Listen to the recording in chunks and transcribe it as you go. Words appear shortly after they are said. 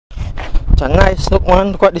But a nice snook,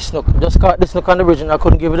 man. Look at this snook. Just caught this snook on the bridge and I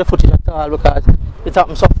couldn't give it the footage at all because it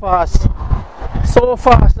happened so fast. So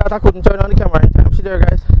fast that I couldn't turn on the camera in time. See there,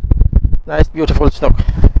 guys? Nice, beautiful snook.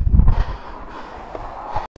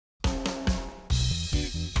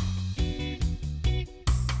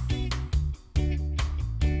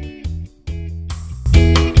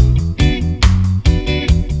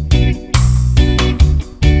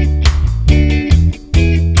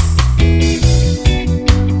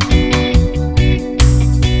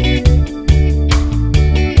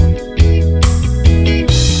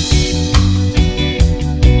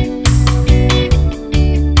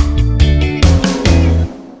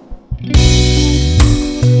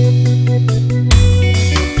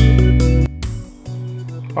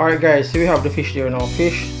 Alright guys, so we have the fish there now.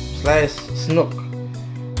 Fish, slice, snook.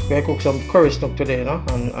 We're gonna cook some curry snook today, you know,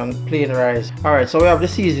 and plain rice. Alright, so we have the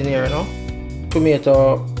seasoning here, you know.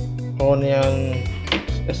 Tomato, onion,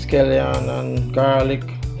 scallion and garlic.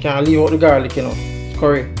 Can't leave out the garlic, you know. It's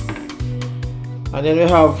curry. And then we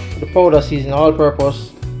have the powder seasoning, all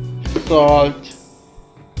purpose, salt.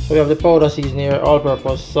 So we have the powder seasoning here, all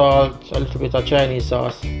purpose, salt, a little bit of Chinese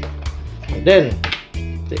sauce. And then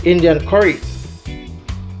the Indian curry.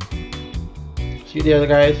 See there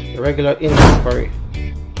guys, regular Indian curry,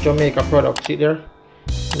 Jamaica product, see there,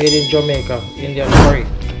 made in Jamaica, Indian curry.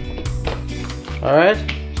 Alright,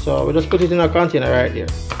 so we just put it in a container right there.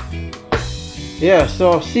 Yeah,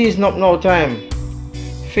 so season up now time.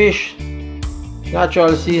 Fish,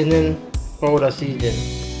 natural seasoning, powder seasoning.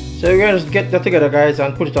 So we're going to just get that together guys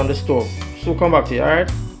and put it on the stove. So come back to you,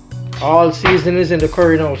 alright. All seasoning is in the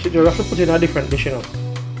curry now, so you have to put it in a different dish, you know,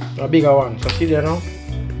 a bigger one. So see there now.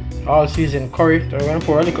 All seasoned curry. So we're going to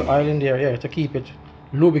pour a little oil in there, yeah, to keep it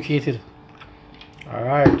lubricated.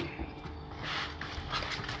 Alright.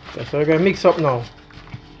 So we're going to mix up now.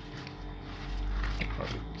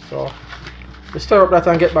 So let's stir up that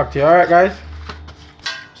and get back to you. Alright guys.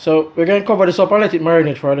 So we're going to cover this up and let it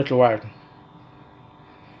marinate for a little while.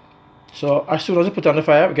 So as soon as we put it on the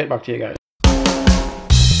fire, we'll get back to you guys.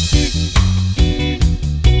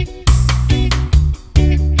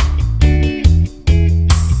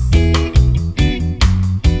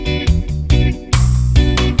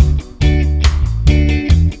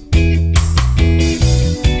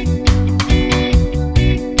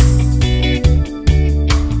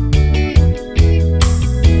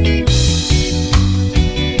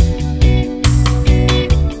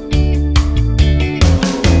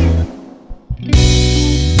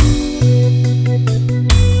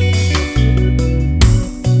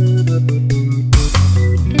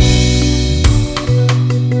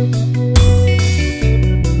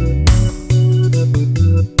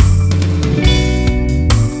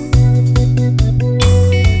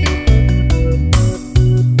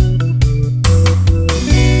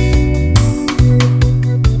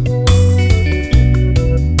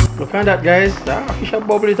 Look at that guys, the fish are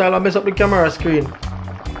bubbling it all and mess up the camera screen.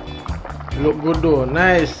 Look good though,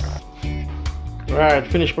 nice. Right,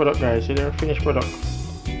 finished product guys, see there, finished product.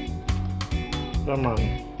 Come on.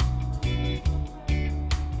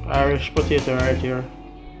 Irish potato right here.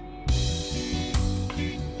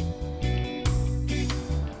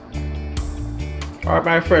 Alright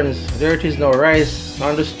my friends, there it is now, rice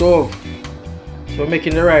on the stove. So we're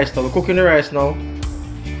making the rice now, we're cooking the rice now.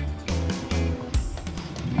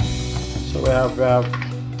 So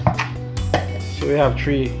we have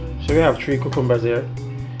three cucumbers here.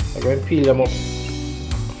 I'm going to peel them up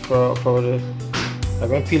I'm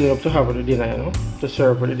going to peel it up to have for the dinner, you know, to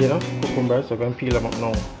serve for the dinner. Cucumbers, I'm going to peel them up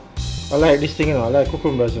now. I like this thing, you know, I like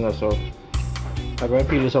cucumbers, you know, so I'm going to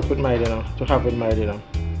peel this up with my dinner, to have with my dinner.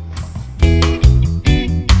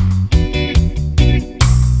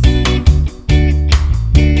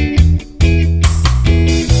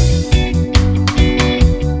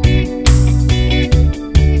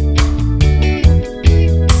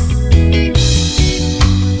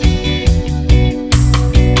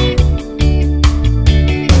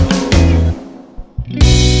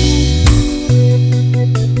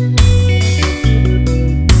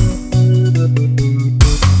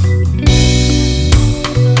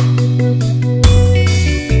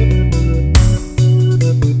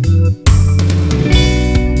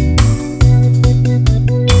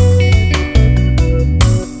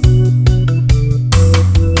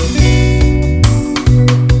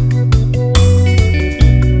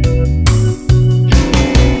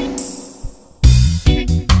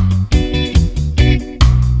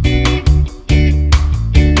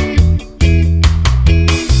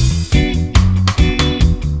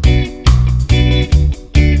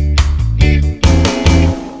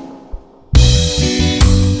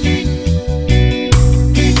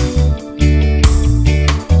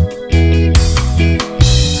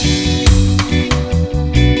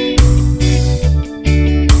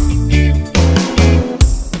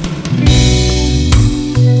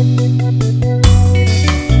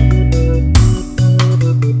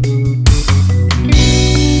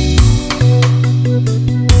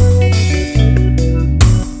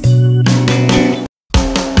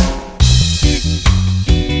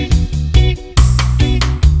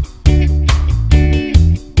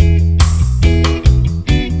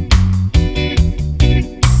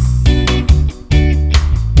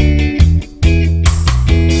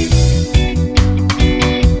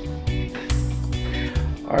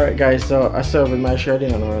 guys, so I serve with my share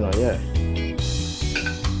dinner now, you know, yeah.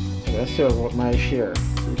 I serve with my share.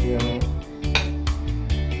 See here now.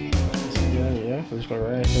 See here, yeah. So just go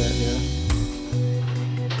right here.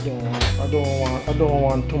 I don't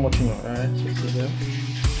want too much, you know, right? So see here.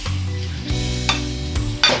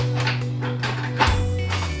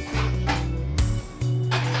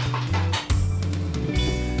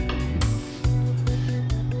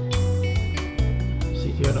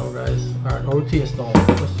 See here now, guys. Alright, how it tastes now.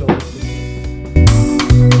 Let's show this.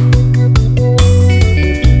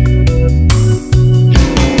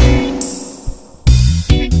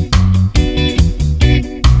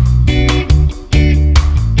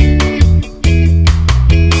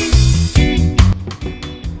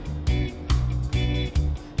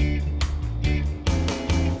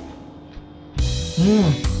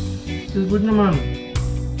 This is good, man.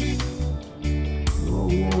 Whoa.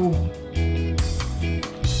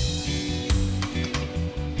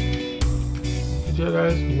 Yeah,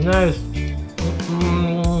 guys, nice.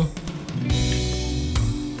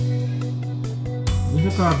 This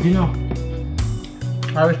is a dinner.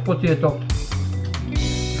 Irish potato.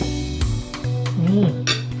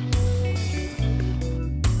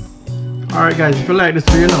 Alright guys, if you like this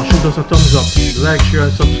video now, shoot us a thumbs up, like, share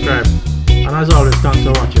and subscribe. And as always, thanks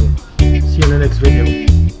for watching. See you in the next video.